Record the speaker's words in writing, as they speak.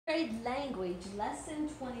Grade language, lesson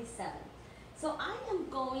 27. So I am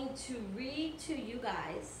going to read to you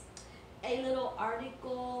guys a little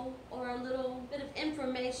article or a little bit of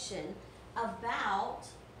information about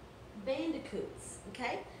bandicoots,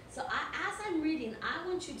 okay? So as I'm reading, I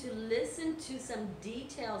want you to listen to some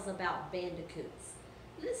details about bandicoots.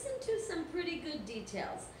 Listen to some pretty good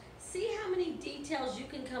details. See how many details you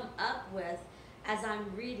can come up with as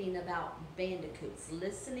I'm reading about bandicoots,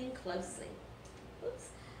 listening closely. Oops.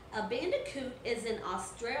 A bandicoot is an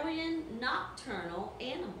Australian nocturnal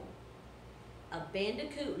animal. A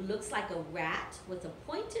bandicoot looks like a rat with a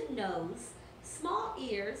pointed nose, small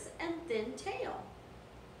ears, and thin tail.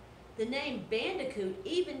 The name bandicoot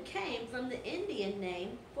even came from the Indian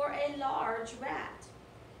name for a large rat.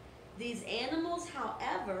 These animals,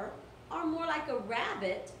 however, are more like a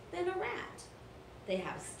rabbit than a rat. They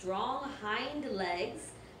have strong hind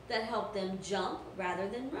legs that help them jump rather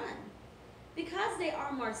than run. Because they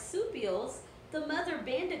are marsupials, the mother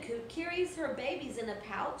bandicoot carries her babies in a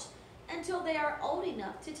pouch until they are old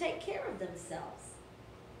enough to take care of themselves.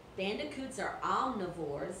 Bandicoots are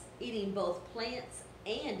omnivores, eating both plants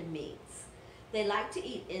and meats. They like to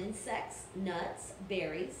eat insects, nuts,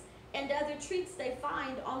 berries, and other treats they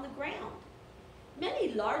find on the ground. Many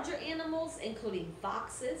larger animals, including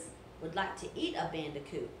foxes, would like to eat a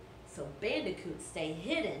bandicoot, so bandicoots stay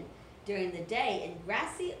hidden during the day in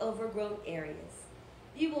grassy, overgrown areas.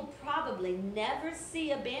 You will probably never see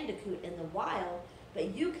a bandicoot in the wild,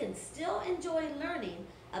 but you can still enjoy learning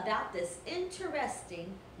about this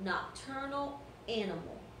interesting nocturnal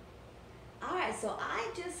animal. All right, so I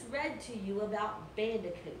just read to you about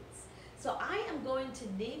bandicoots. So I am going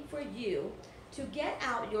to need for you to get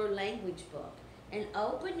out your language book and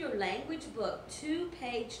open your language book to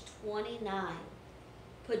page 29.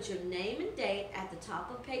 Put your name and date at the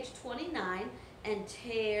top of page 29 and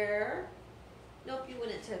nope, you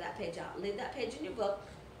wouldn't tear that page out. Leave that page in your book.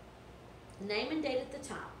 Name and date at the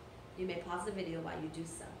top. You may pause the video while you do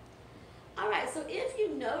so. All right, so if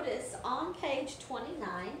you notice on page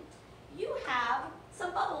 29, you have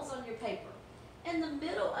some bubbles on your paper. In the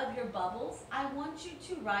middle of your bubbles, I want you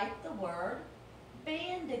to write the word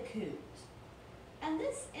bandicoot. And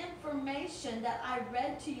this information that I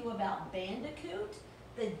read to you about bandicoot,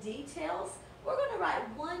 the details, we're going to write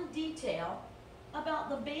one detail about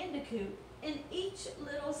the bandicoot in each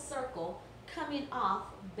little circle coming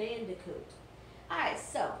off bandicoot. All right,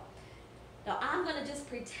 so now I'm going to just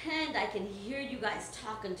pretend I can hear you guys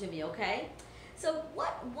talking to me, okay? So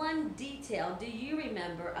what one detail do you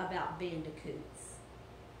remember about bandicoots?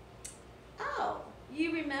 Oh,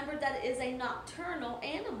 you remember that it is a nocturnal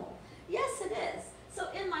animal. Yes, it is. So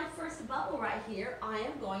in my first bubble right here, I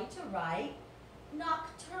am going to write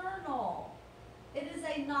nocturnal. It is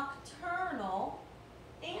a nocturnal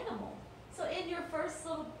animal. So in your first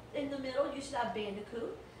little, in the middle, you should have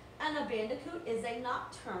bandicoot. And a bandicoot is a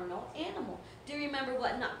nocturnal animal. Do you remember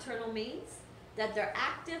what nocturnal means? That they're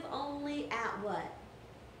active only at what?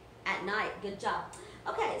 At night. Good job.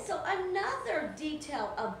 Okay, so another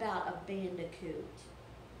detail about a bandicoot.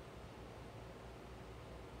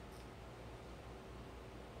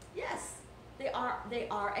 Yes, they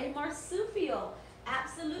are a marsupial.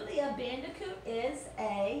 Absolutely, a bandicoot is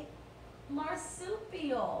a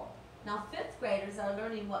marsupial. Now, fifth graders are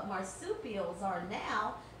learning what marsupials are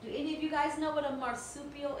now. Do any of you guys know what a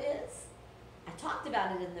marsupial is? I talked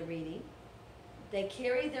about it in the reading. They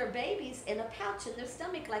carry their babies in a pouch in their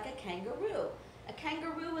stomach like a kangaroo. A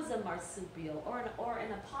kangaroo is a marsupial or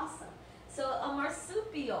an opossum. So a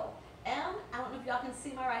marsupial, I don't know if y'all can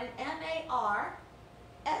see my writing, M-A-R-S-U-P-I-A-L.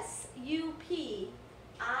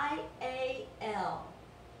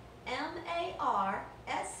 M-A-R-S-U-P-I-A-L.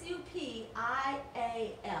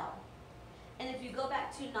 And if you go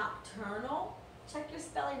back to nocturnal, check your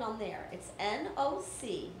spelling on there. It's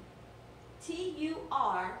N-O-C-T-U-R-N-A-L.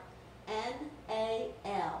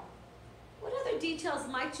 What other details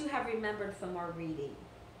might you have remembered from our reading?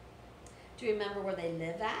 Do you remember where they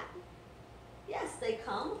live at? Yes, they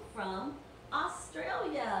come from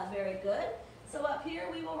Australia. Very good. So up here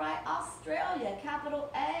we will write Australia, capital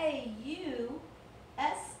A-U-S-T-R-A-L-I-A,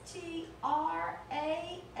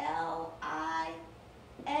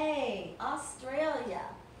 Australia.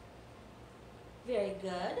 Very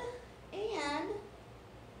good. And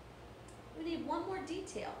we need one more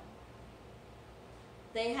detail.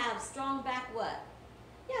 They have strong back what?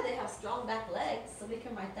 Yeah, they have strong back legs, so we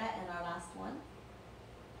can write that in our last one.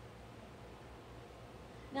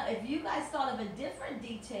 Now, if you guys thought of a different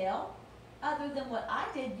detail other than what I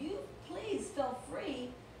did, you please feel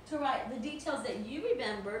free to write the details that you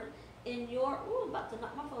remembered in your, ooh, I'm about to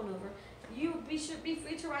knock my phone over, you should be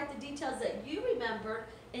free to write the details that you remembered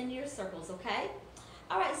in your circles, okay?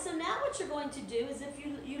 All right, so now what you're going to do is if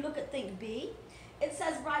you look at Think B, it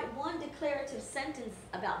says write one declarative sentence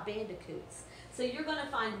about bandicoots. So you're going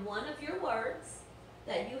to find one of your words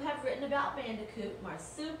that you have written about bandicoot,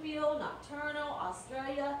 marsupial, nocturnal,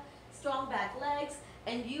 Australia, strong back legs,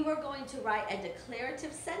 and you are going to write a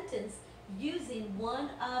declarative sentence using one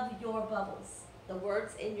of your bubbles, the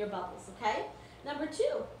words in your bubbles, okay? Number 2,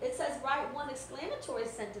 it says write one exclamatory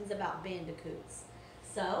sentence about bandicoots.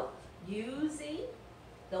 So, using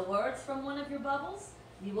the words from one of your bubbles,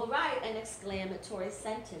 you will write an exclamatory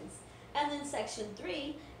sentence. And then section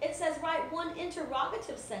 3, it says write one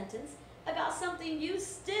interrogative sentence about something you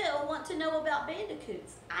still want to know about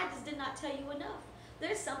bandicoots. I just did not tell you enough.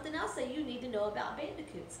 There's something else that you need to know about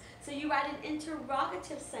bandicoots. So you write an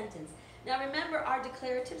interrogative sentence. Now remember, our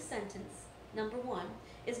declarative sentence, number 1,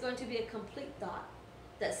 is going to be a complete thought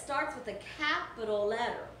that starts with a capital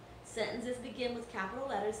letter. Sentences begin with capital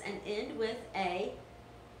letters and end with a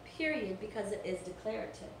period because it is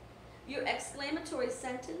declarative. Your exclamatory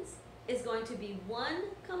sentence is going to be one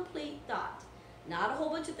complete thought, not a whole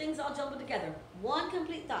bunch of things all jumbled together. One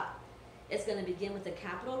complete thought. It's going to begin with a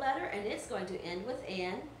capital letter and it's going to end with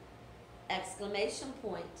an exclamation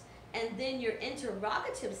point. And then your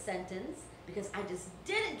interrogative sentence, because I just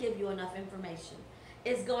didn't give you enough information,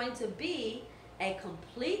 is going to be a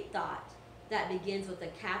complete thought that begins with a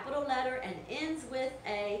capital letter and ends with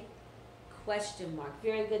a question mark.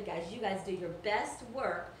 Very good, guys. You guys do your best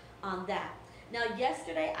work on that. Now,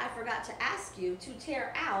 yesterday I forgot to ask you to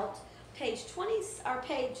tear out page 20 or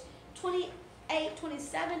page 28,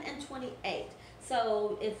 27, and 28.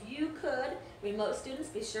 So if you could, remote students,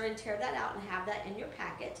 be sure and tear that out and have that in your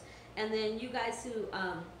packet. And then you guys who,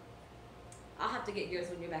 I'll have to get yours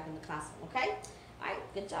when you're back in the classroom, okay? All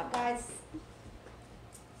right, good job, guys.